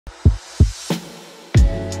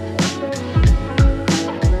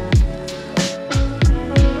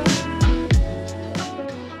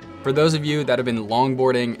For those of you that have been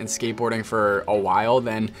longboarding and skateboarding for a while,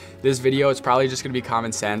 then this video is probably just gonna be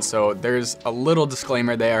common sense. So there's a little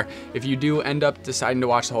disclaimer there. If you do end up deciding to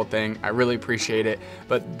watch the whole thing, I really appreciate it.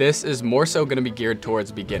 But this is more so gonna be geared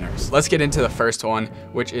towards beginners. Let's get into the first one,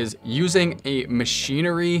 which is using a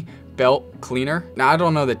machinery belt cleaner. Now, I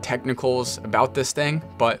don't know the technicals about this thing,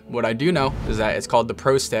 but what I do know is that it's called the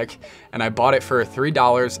Pro Stick, and I bought it for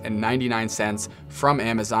 $3.99 from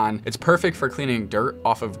Amazon. It's perfect for cleaning dirt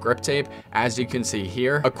off of grip tape, as you can see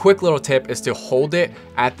here. A quick little tip is to hold it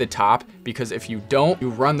at the top, because if you don't, you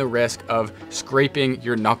run the risk of scraping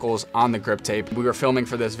your knuckles on the grip tape. We were filming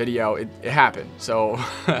for this video, it happened. So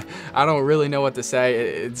I don't really know what to say.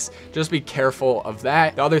 It's just be careful of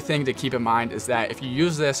that. The other thing to keep in mind is that if you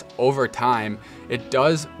use this over time, it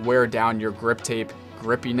does wear down your grip tape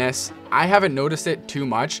grippiness. I haven't noticed it too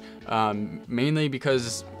much, mainly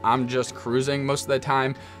because I'm just cruising most of the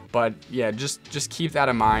time. But yeah, just keep that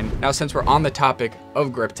in mind. Now, since we're on the topic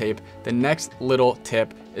of grip tape, the next little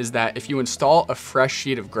tip is that if you install a fresh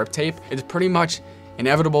sheet of grip tape, it's pretty much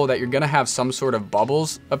inevitable that you're gonna have some sort of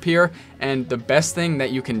bubbles appear. And the best thing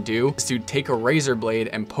that you can do is to take a razor blade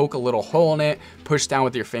and poke a little hole in it, push down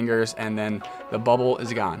with your fingers, and then the bubble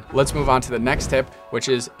is gone. Let's move on to the next tip, which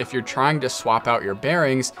is if you're trying to swap out your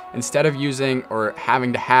bearings, instead of using or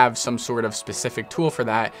having to have some sort of specific tool for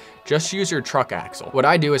that, just use your truck axle. What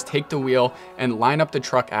I do is take the wheel and line up the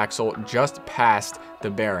truck axle just past the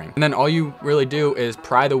bearing. And then all you really do is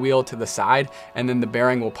pry the wheel to the side, and then the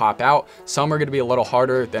bearing will pop out. Some are gonna be a little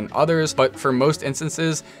harder than others, but for most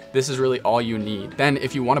instances, this is really all you need. Then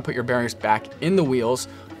if you wanna put your bearings back in the wheels,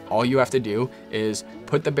 all you have to do is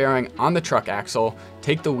put the bearing on the truck axle,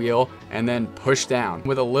 take the wheel, and then push down.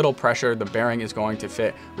 With a little pressure, the bearing is going to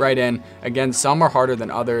fit right in. Again, some are harder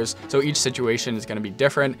than others, so each situation is gonna be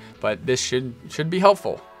different, but this should be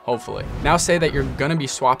helpful, hopefully. Now say that you're gonna be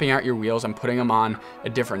swapping out your wheels and putting them on a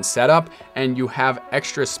different setup, and you have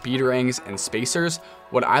extra speed rings and spacers.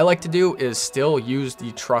 What I like to do is still use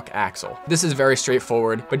the truck axle. This is very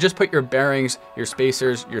straightforward, but just put your bearings, your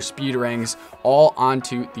spacers, your speed rings all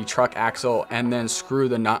onto the truck axle, and then screw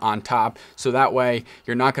the nut on top, so that way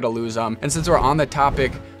you're not gonna lose them. And since we're on the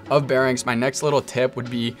topic of bearings, my next little tip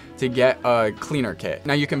would be to get a cleaner kit.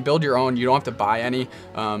 Now you can build your own, you don't have to buy any,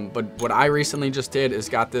 but what I recently just did is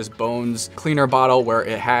got this Bones cleaner bottle where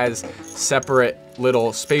it has separate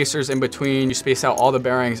little spacers in between. You space out all the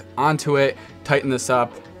bearings onto it, tighten this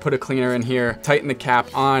up, put a cleaner in here, tighten the cap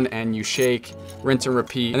on, and you shake, rinse and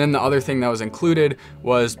repeat. And then the other thing that was included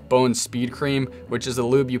was Bones Speed Cream, which is a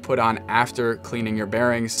lube you put on after cleaning your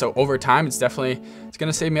bearings. So over time, it's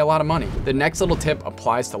gonna save me a lot of money. The next little tip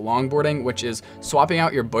applies to longboarding, which is swapping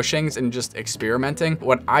out your bushings and just experimenting.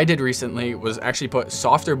 What I did recently was actually put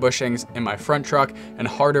softer bushings in my front truck and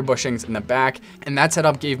harder bushings in the back. And that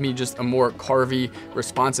setup gave me just a more carvy,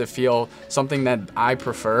 responsive feel, something that I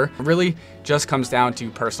prefer. It really just comes down to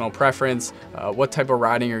personal preference, what type of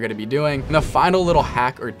riding you're gonna be doing. And the final little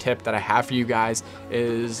hack or tip that I have for you guys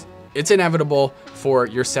is it's inevitable for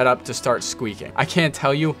your setup to start squeaking. I can't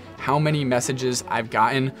tell you how many messages I've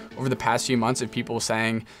gotten over the past few months of people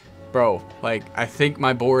saying, bro, like, I think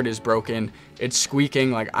my board is broken. It's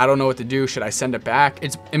squeaking, like, I don't know what to do. Should I send it back?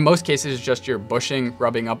 It's in most cases just your bushing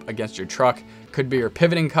rubbing up against your truck. Could be your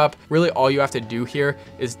pivoting cup. Really all you have to do here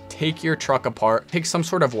is take your truck apart, take some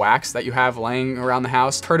sort of wax that you have laying around the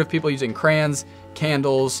house. Heard of people using crayons,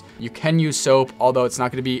 candles. You can use soap, although it's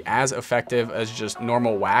not gonna be as effective as just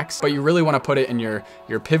normal wax, but you really wanna put it in your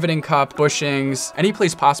pivoting cup, bushings, any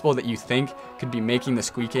place possible that you think could be making the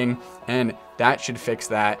squeaking, and that should fix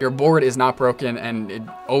that. Your board is not broken, and it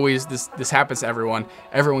always, this happens to everyone.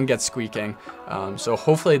 Everyone gets squeaking. So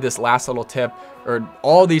hopefully this last little tip, or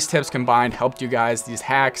all these tips combined, helped you guys, these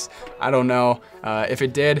hacks. I don't know. If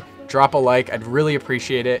it did, drop a like. I'd really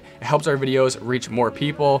appreciate it. It helps our videos reach more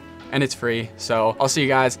people, and it's free. So I'll see you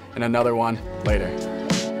guys in another one later.